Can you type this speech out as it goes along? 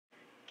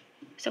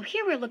So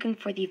here we're looking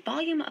for the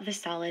volume of the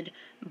solid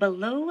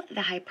below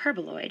the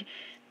hyperboloid,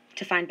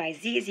 defined by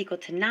z is equal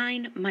to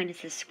 9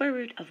 minus the square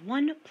root of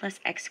 1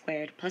 plus x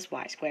squared plus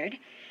y squared,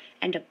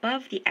 and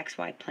above the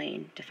xy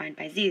plane, defined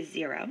by z is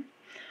 0,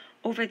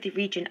 over the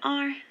region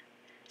R,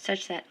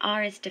 such that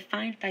R is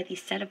defined by the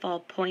set of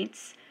all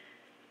points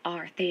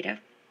r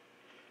theta,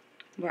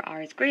 where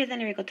r is greater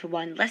than or equal to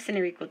 1, less than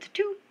or equal to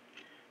 2,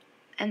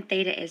 and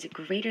theta is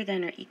greater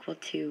than or equal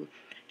to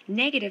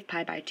negative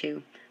pi by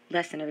 2,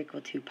 less than or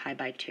equal to pi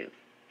by 2.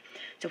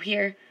 So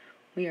here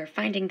we are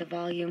finding the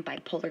volume by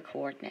polar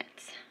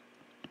coordinates.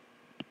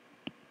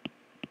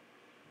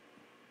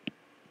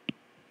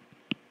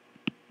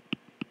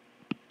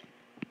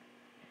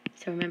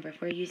 So remember,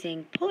 if we're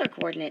using polar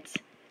coordinates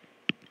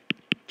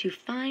to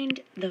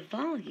find the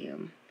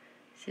volume,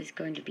 this is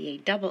going to be a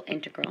double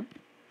integral.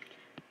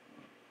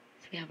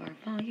 So we have our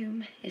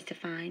volume is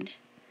defined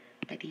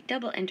by the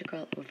double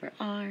integral over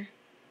r.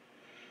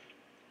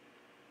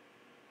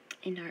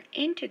 And our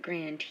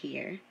integrand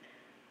here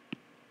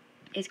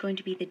is going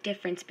to be the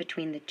difference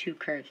between the two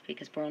curves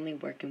because we're only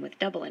working with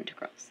double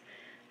integrals.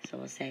 So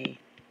we'll say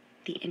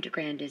the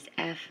integrand is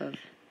f of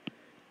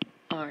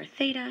r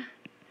theta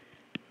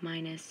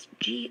minus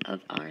g of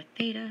r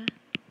theta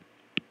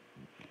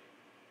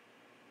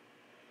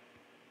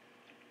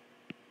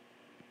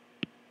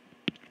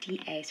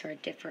dA, so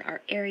our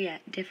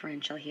area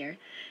differential here.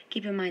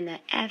 Keep in mind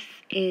that f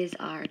is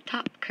our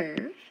top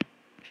curve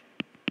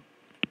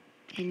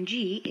and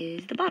g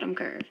is the bottom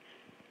curve.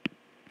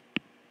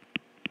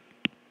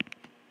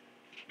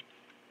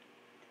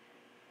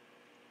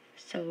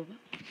 So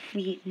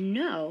we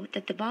know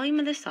that the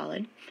volume of the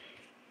solid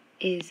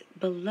is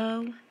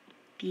below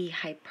the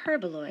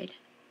hyperboloid.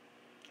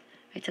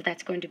 Right, so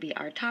that's going to be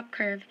our top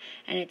curve,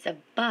 and it's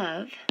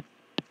above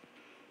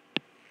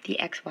the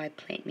xy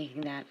plane,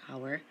 making that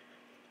our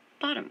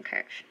bottom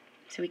curve.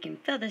 So we can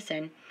fill this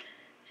in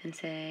and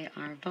say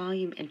our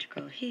volume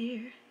integral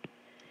here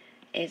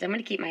is, I'm going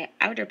to keep my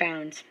outer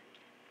bounds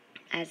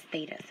as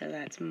theta, so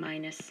that's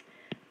minus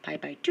pi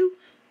by 2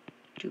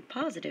 to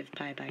positive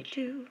pi by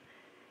 2.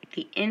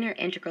 The inner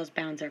integral's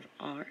bounds are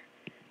r,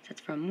 so that's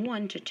from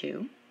 1 to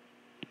 2.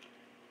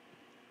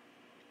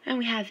 And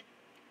we have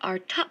our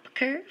top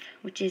curve,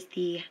 which is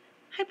the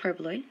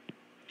hyperboloid,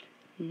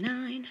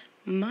 9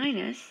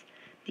 minus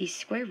the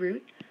square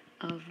root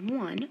of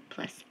 1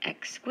 plus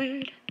x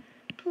squared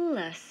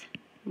plus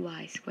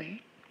y squared.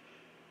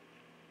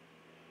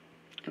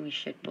 And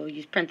we'll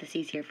use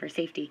parentheses here for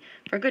safety,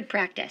 for good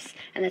practice.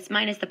 And that's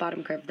minus the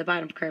bottom curve. The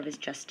bottom curve is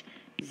just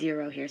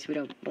 0 here,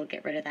 so we'll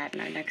get rid of that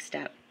in our next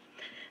step.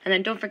 And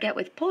then don't forget,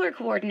 with polar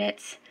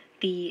coordinates,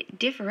 the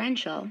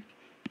differential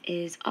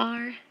is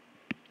r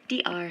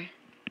dr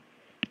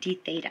d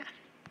theta.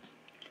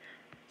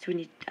 So we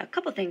need a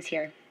couple things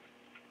here.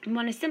 We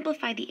want to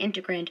simplify the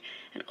integrand,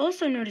 and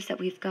also notice that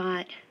we've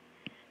got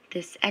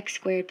this x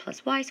squared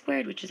plus y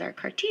squared, which is our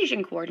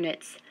Cartesian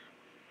coordinates.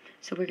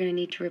 So we're going to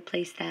need to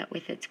replace that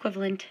with its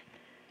equivalent,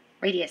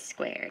 radius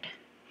squared.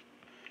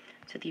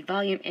 So the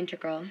volume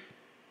integral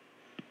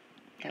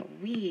that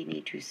we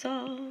need to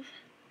solve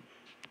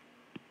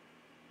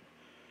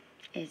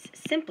is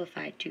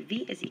simplified to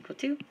v is equal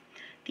to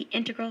the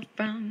integral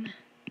from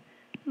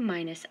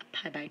minus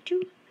pi by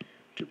 2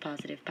 to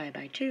positive pi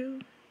by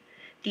 2,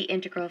 the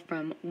integral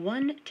from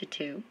 1 to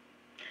 2,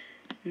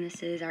 and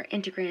this is our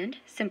integrand,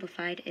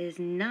 simplified, is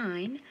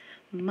 9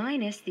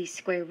 minus the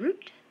square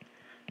root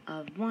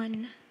of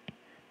 1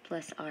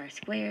 plus r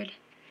squared,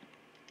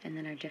 and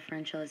then our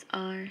differential is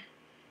r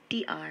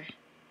dr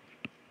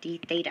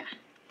d theta.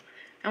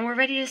 And we're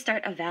ready to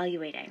start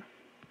evaluating.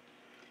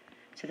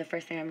 So the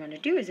first thing I'm going to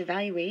do is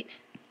evaluate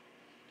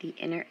the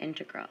inner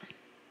integral.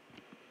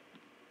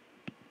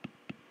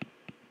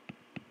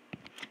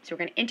 So we're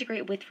going to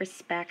integrate with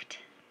respect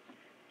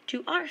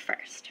to r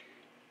first.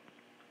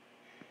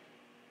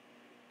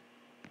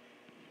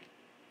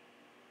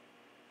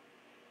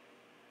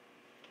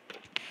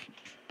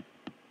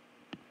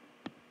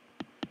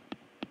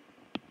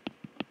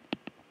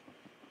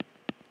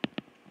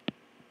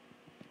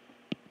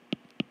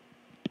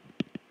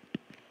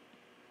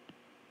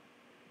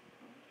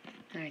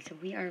 Alright, so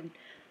we are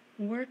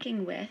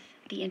working with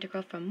the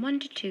integral from 1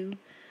 to 2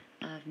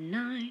 of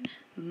 9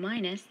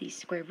 minus the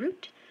square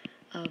root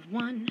of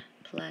 1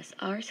 plus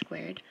r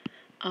squared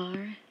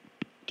r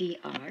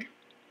dr.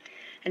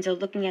 And so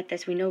looking at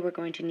this, we know we're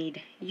going to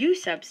need u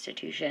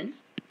substitution.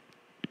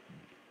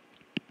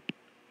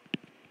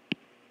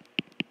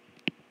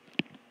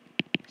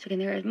 So again,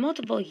 there are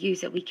multiple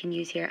u's that we can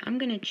use here. I'm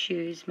going to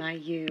choose my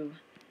u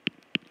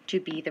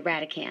to be the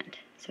radicand.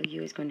 So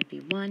u is going to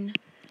be 1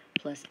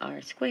 plus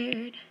r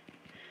squared.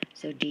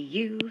 So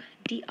du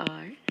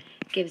dr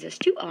gives us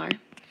 2r.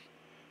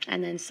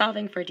 And then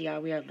solving for dr,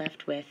 we are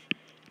left with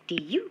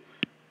du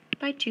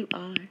by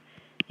 2r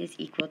is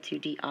equal to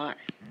dr.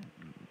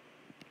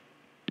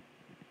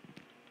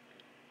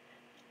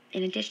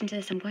 In addition to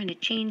this, I'm going to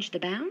change the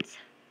bounds.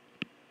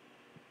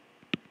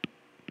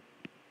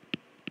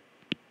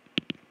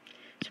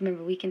 So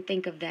remember, we can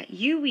think of that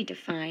u we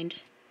defined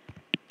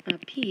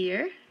up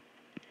here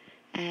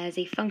as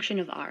a function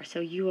of r. So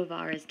u of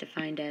r is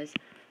defined as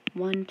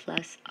 1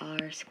 plus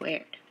r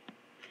squared.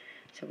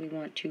 So we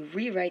want to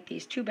rewrite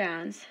these two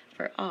bounds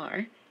for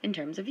r in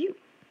terms of u.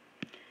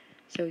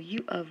 So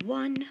u of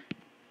 1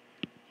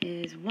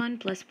 is 1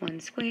 plus 1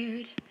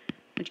 squared,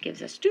 which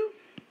gives us 2.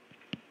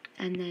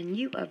 And then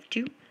u of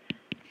 2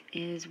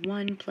 is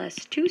 1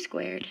 plus 2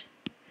 squared,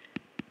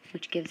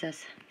 which gives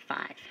us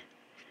 5.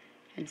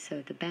 And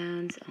so the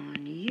bounds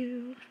on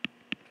u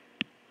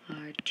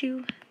are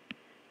 2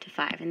 to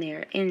 5. And they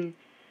are in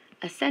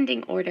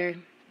ascending order,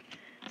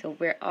 so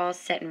we're all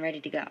set and ready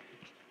to go.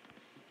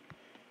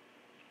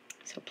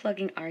 So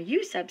plugging our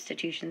u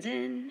substitutions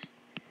in,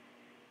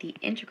 the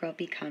integral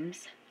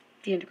becomes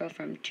the integral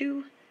from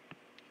 2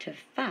 to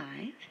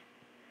 5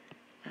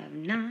 of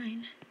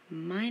 9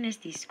 minus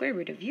the square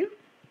root of u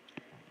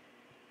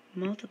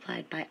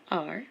multiplied by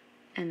r,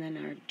 and then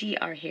our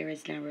dr here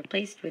is now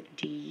replaced with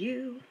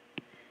du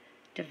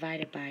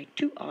divided by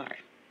 2r.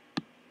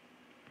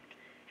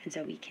 And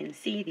so we can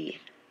see the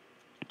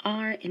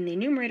r in the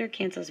numerator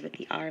cancels with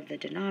the r of the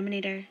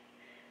denominator.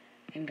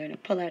 I'm going to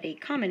pull out a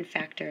common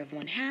factor of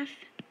 1/2.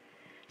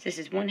 So this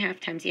is 1/2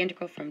 times the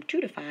integral from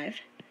 2 to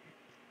 5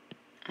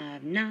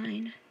 of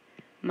 9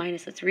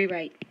 minus, let's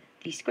rewrite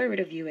the square root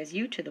of u as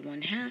u to the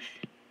 1/2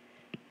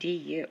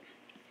 du.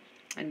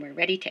 And we're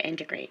ready to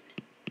integrate.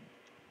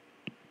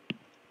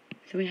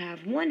 So we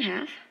have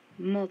 1/2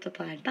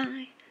 multiplied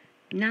by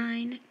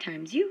 9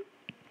 times u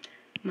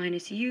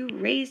minus u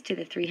raised to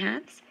the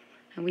 3/2,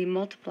 and we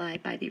multiply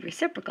by the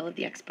reciprocal of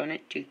the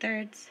exponent,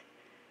 2/3.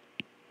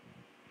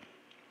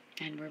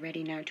 And we're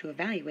ready now to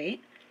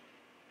evaluate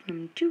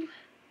from 2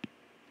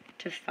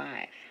 to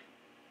 5.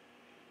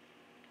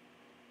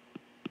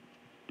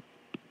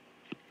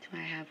 So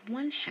I have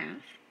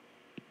 1/2.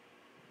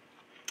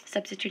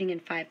 Substituting in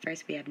 5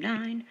 first, we have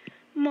 9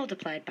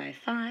 multiplied by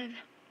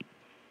 5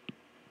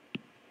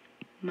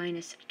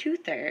 minus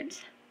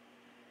 2/3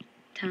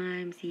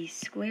 times the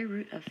square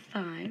root of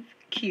 5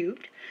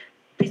 cubed.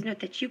 Please note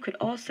that you could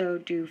also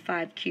do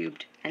 5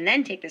 cubed and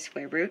then take the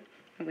square root,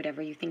 or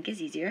whatever you think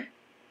is easier.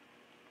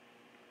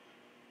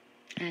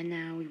 And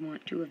now we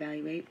want to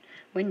evaluate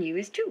when u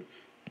is 2.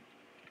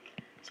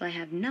 So I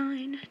have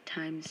 9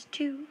 times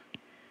 2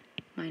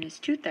 minus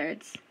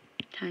 2/3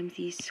 times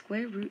the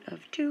square root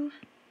of 2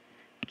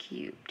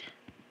 cubed.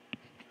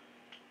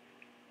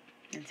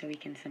 And so we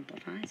can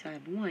simplify. So I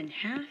have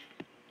 1/2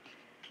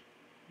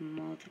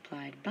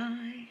 multiplied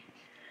by,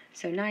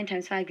 so 9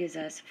 times 5 gives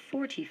us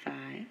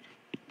 45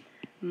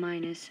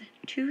 minus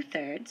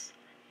 2/3.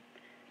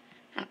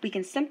 We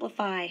can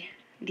simplify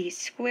the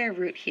square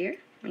root here,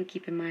 and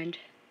keep in mind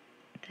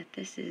that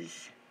this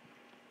is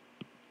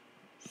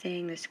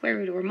saying the square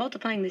root, we're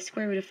multiplying the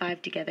square root of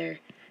 5 together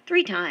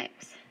 3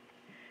 times.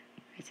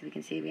 Right, so we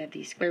can see we have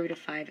the square root of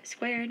 5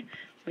 squared,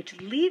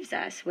 which leaves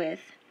us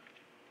with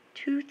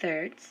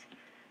 2/3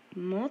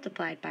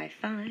 multiplied by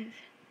 5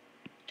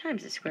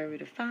 times the square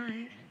root of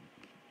 5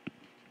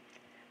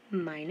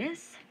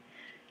 minus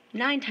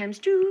 9 times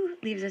 2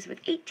 leaves us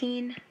with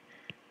 18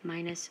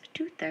 minus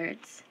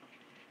 2/3.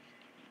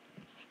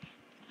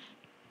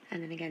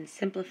 And then again,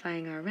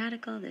 simplifying our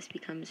radical, this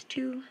becomes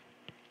 2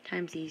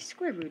 times the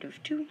square root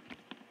of 2.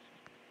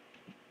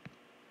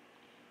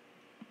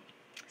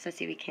 So let's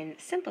see, we can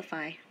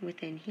simplify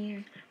within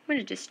here. I'm going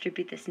to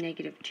distribute this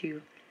negative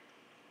to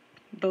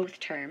both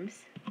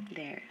terms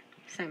there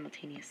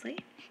simultaneously.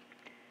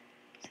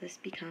 So this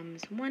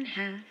becomes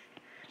 1/2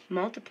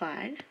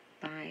 multiplied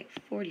by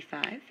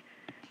 45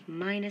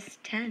 minus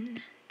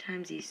 10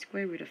 times the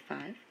square root of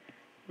 5.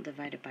 We'll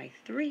divide it by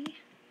 3.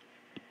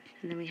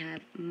 And then we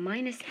have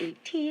minus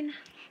 18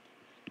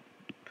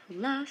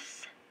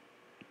 plus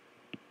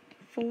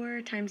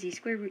 4 times the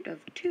square root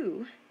of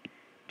 2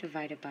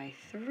 divided by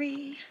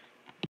 3.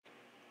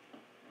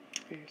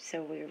 And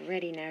so we're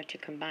ready now to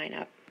combine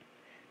up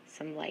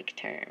some like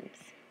terms.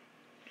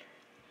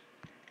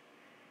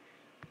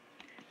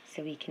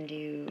 So we can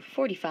do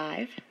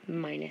 45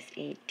 minus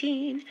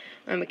 18,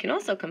 and we can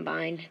also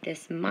combine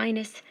this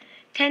minus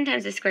 10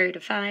 times the square root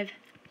of 5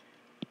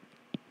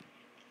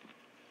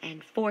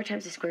 and 4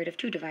 times the square root of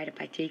 2 divided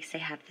by 3 because they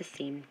have the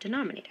same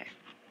denominator.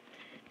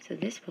 So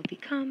this will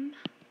become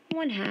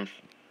 1/2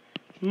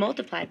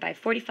 multiplied by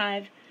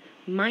 45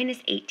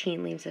 minus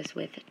 18 leaves us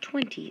with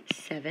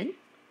 27.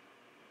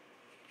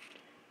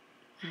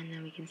 And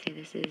then we can say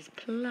this is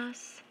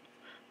plus,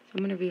 so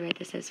I'm going to rewrite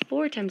this as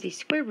 4 times the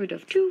square root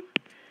of 2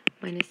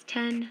 minus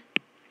 10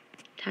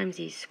 times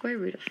the square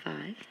root of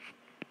 5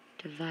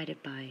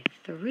 divided by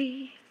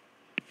 3.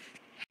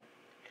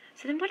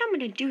 So then what I'm going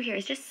to do here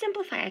is just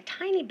simplify a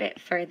tiny bit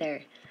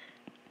further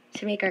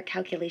to make our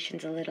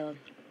calculations a little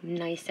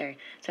nicer.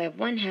 So I have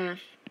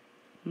 1/2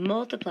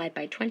 multiplied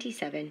by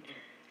 27,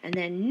 and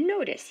then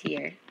notice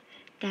here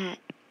that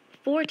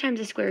 4 times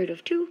the square root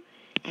of 2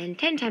 and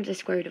 10 times the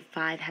square root of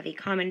 5 have a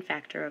common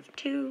factor of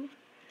 2.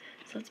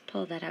 So let's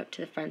pull that out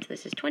to the front. So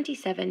this is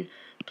 27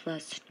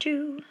 plus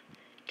 2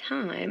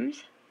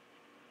 times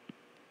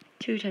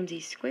 2 times the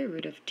square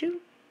root of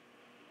 2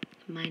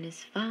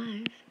 minus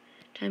 5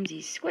 times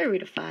the square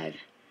root of 5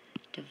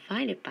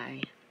 divided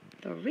by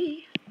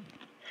 3.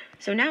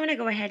 So now when I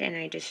go ahead and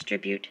I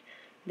distribute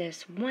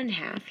this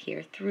 1/2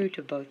 here through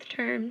to both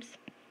terms,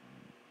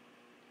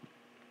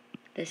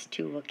 this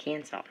 2 will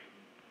cancel.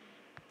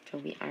 So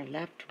we are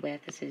left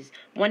with, this is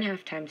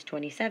 1/2 times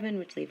 27,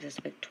 which leaves us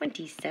with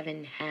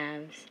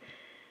 27/2.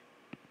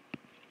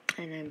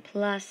 And then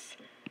plus,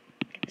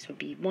 this would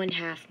be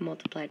 1/2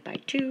 multiplied by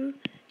 2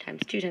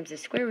 times the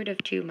square root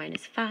of 2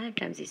 minus 5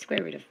 times the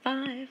square root of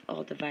 5,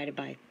 all divided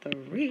by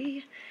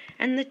 3.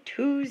 And the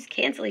 2's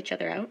cancel each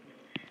other out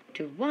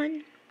to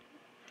 1,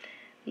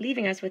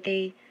 leaving us with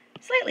a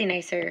slightly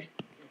nicer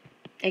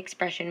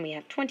expression. We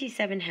have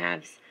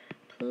 27/2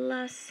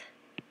 plus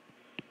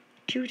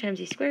 2 times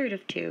the square root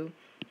of 2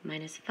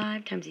 minus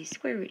 5 times the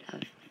square root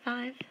of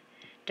 5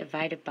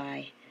 divided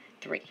by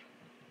 3.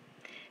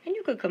 And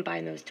you could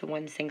combine those to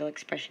one single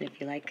expression if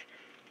you like.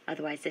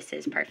 Otherwise, this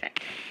is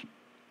perfect.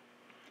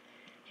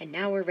 And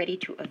now we're ready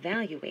to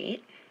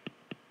evaluate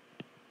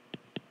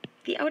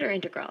the outer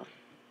integral.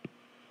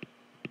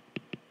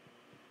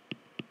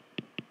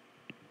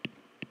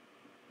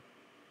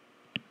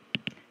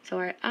 So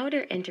our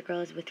outer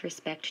integral is with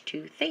respect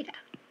to theta.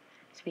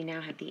 So we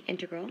now have the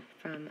integral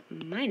from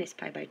minus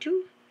pi by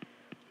 2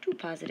 to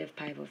positive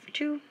pi over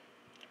 2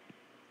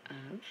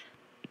 of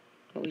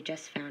what we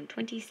just found,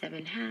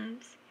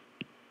 27/2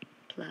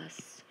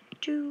 plus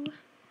 2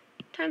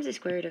 times the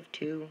square root of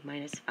 2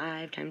 minus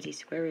 5 times the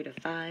square root of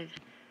 5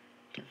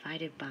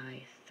 divided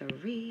by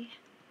 3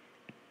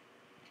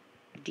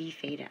 d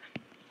theta.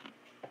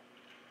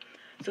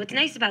 So what's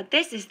nice about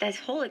this is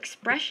this whole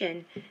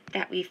expression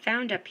that we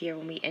found up here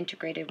when we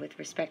integrated with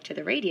respect to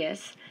the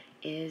radius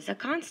is a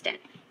constant.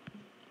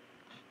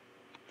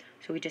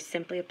 So we just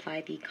simply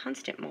apply the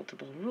constant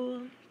multiple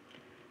rule.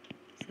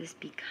 So this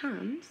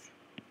becomes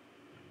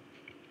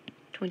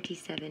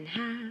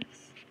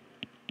 27/2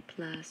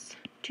 plus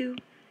 2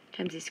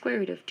 times the square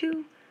root of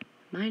 2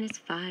 minus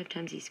 5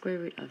 times the square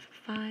root of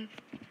 5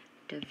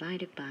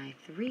 divided by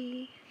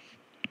 3.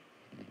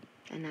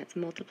 And that's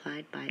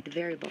multiplied by the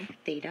variable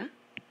theta.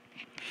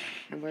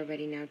 And we're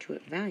ready now to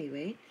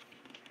evaluate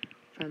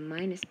from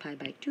minus pi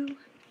by 2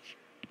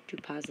 to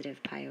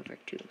positive pi over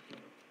 2.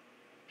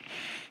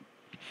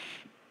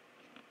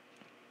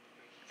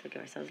 So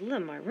give ourselves a little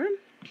more room.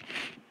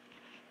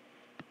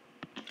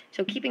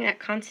 So keeping that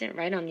constant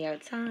right on the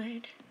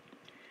outside,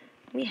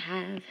 we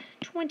have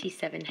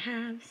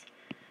 27/2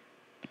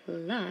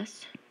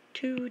 plus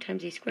 2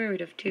 times the square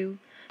root of 2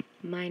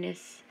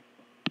 minus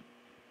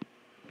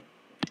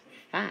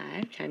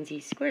 5 times the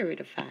square root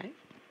of 5.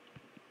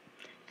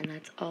 And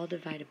that's all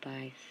divided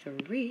by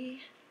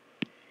 3.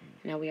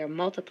 Now we are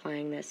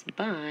multiplying this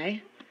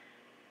by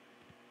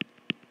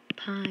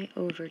pi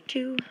over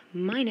 2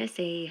 minus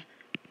a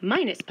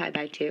minus pi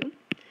by 2.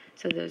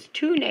 So those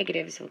two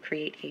negatives will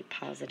create a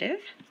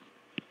positive.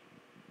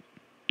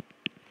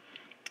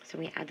 So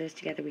when we add those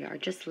together, we are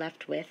just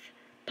left with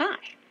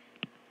pi.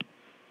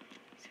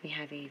 So we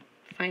have a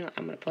final,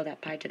 I'm going to pull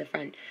that pi to the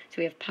front. So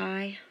we have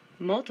pi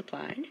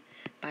multiplied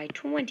by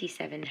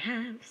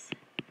 27/2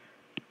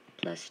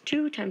 plus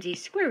 2 times the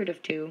square root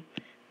of 2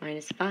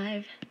 minus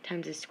 5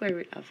 times the square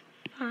root of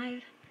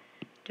 5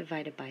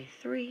 divided by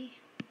 3.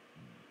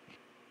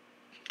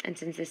 And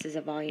since this is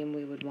a volume,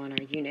 we would want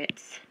our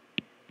units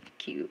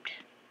cubed.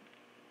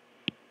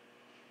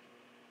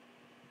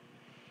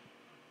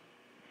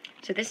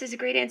 So this is a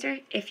great answer.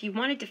 If you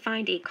wanted to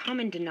find a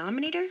common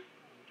denominator,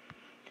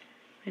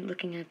 and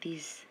looking at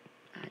these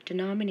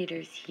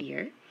denominators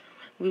here,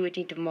 we would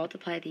need to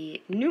multiply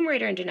the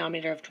numerator and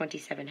denominator of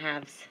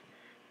 27/2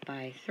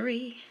 by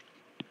 3,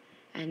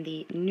 and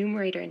the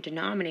numerator and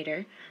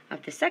denominator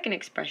of the second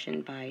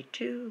expression by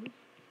 2.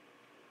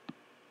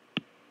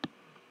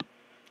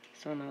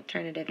 So an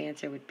alternative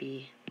answer would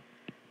be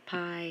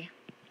pi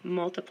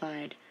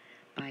multiplied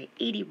by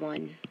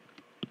 81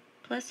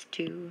 plus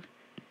 2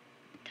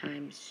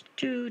 times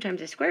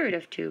the square root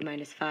of 2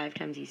 minus 5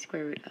 times the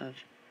square root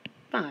of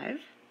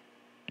 5.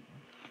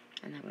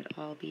 And that would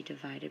all be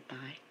divided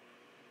by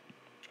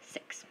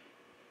 6.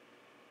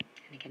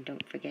 And again,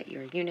 don't forget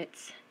your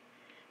units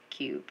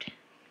cubed.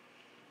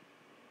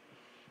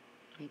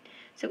 Right.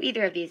 So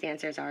either of these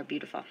answers are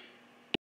beautiful.